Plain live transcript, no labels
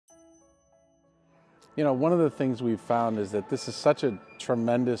You know, one of the things we've found is that this is such a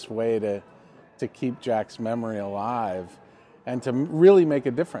tremendous way to keep Jack's memory alive and to really make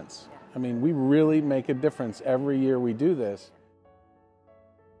a difference. I mean, we really make a difference every year we do this.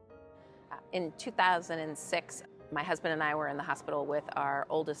 In 2006, my husband and I were in the hospital with our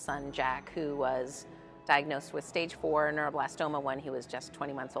oldest son, Jack, who was diagnosed with stage 4 neuroblastoma when he was just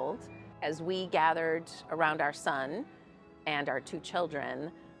 20 months old. As we gathered around our son and our 2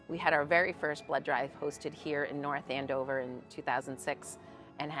 children, we had our very first blood drive hosted here in North Andover in 2006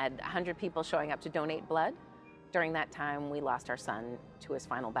 and had 100 people showing up to donate blood. During that time, we lost our son to his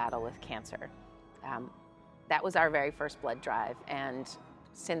final battle with cancer. That was our very first blood drive, and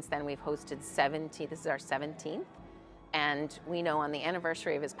since then we've hosted this is our 17th, and we know on the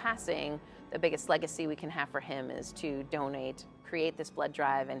anniversary of his passing, the biggest legacy we can have for him is to donate, create this blood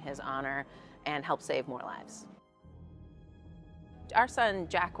drive in his honor, and help save more lives. Our son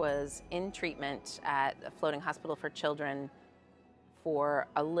Jack was in treatment at a floating hospital for children for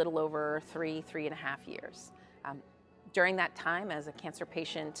a little over 3.5 years. During that time, as a cancer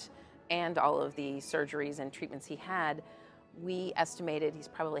patient and all of the surgeries and treatments he had, we estimated he's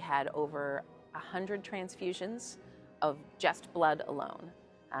probably had over 100 transfusions of just blood alone,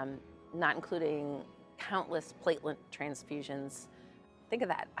 not including countless platelet transfusions. Think of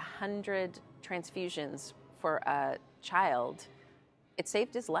that, 100 transfusions for a child. It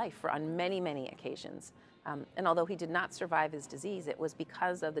saved his life on many, many occasions. And although he did not survive his disease, it was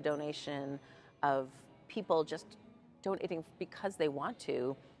because of the donation of people just donating because they want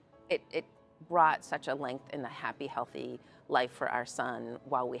to. It brought such a length and a happy, healthy life for our son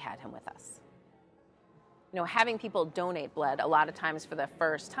while we had him with us. You know, having people donate blood a lot of times for the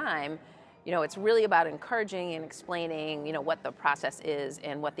first time, you know, it's really about encouraging and explaining, you know, what the process is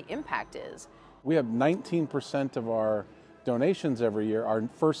and what the impact is. We have 19% of our donations every year are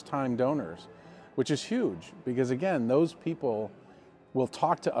first-time donors, which is huge because, again, those people will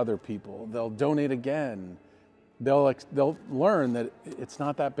talk to other people. They'll donate again. They'll learn that it's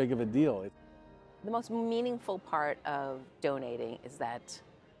not that big of a deal. The most meaningful part of donating is that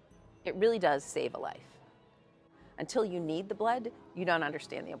it really does save a life. Until you need the blood, you don't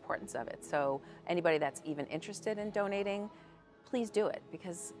understand the importance of it. So anybody that's even interested in donating, please do it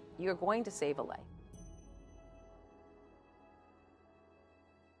because you're going to save a life.